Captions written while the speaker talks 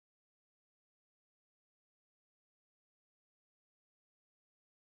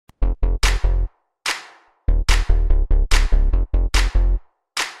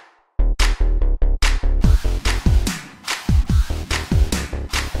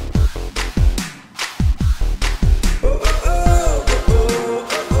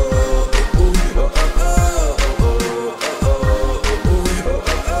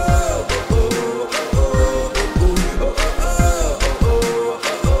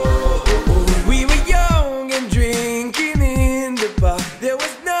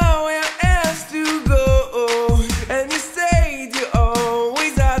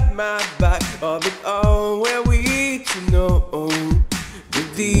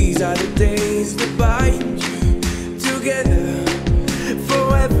These are the days that bind you together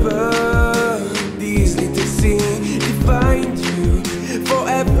forever. These little scenes define you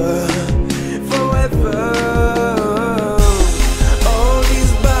forever, forever. All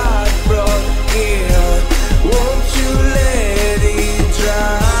this bad blood here, won't you let it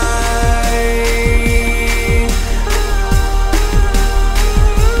dry?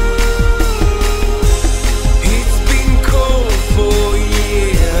 It's been cold for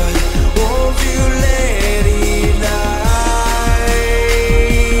years, won't you let it lie?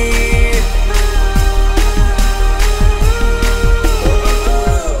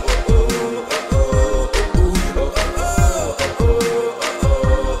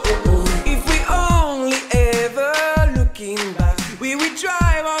 If we only ever looking back, we would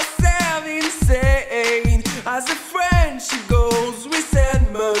drive ourselves insane. As the friendship goes,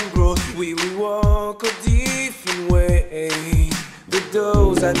 resentment grows, we will walk a different way. But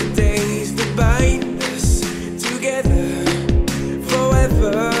those are the days that bind us together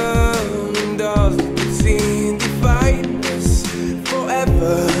forever. And those that seem to define us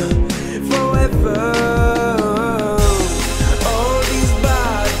forever, forever. All this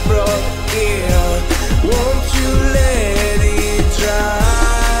bad blood here, won't you let it dry?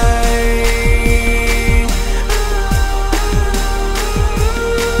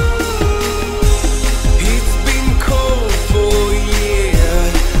 It's been cold for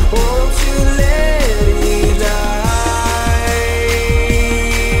years, won't you let it die?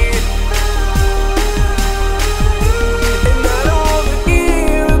 And I don't wanna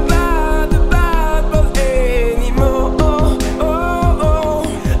hear about the bad blood anymore.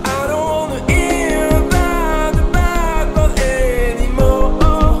 I don't wanna hear about the bad blood anymore.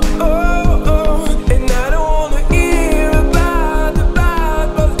 And I don't wanna hear about the bad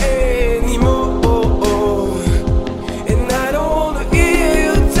blood anymore. And I don't wanna hear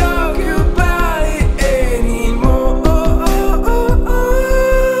you talking about it anymore.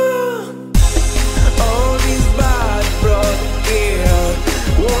 All this bad blood here,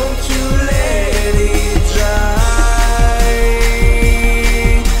 won't you let it dry?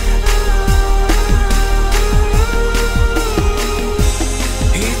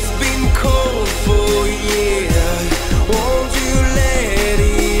 It's been cold for years, won't you let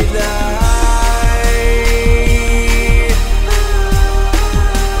it lie?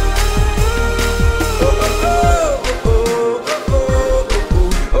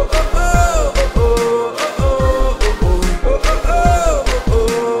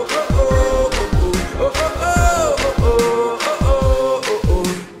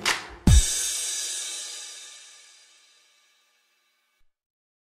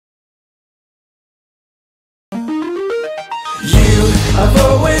 You, I've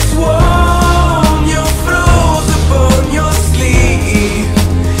always wanted.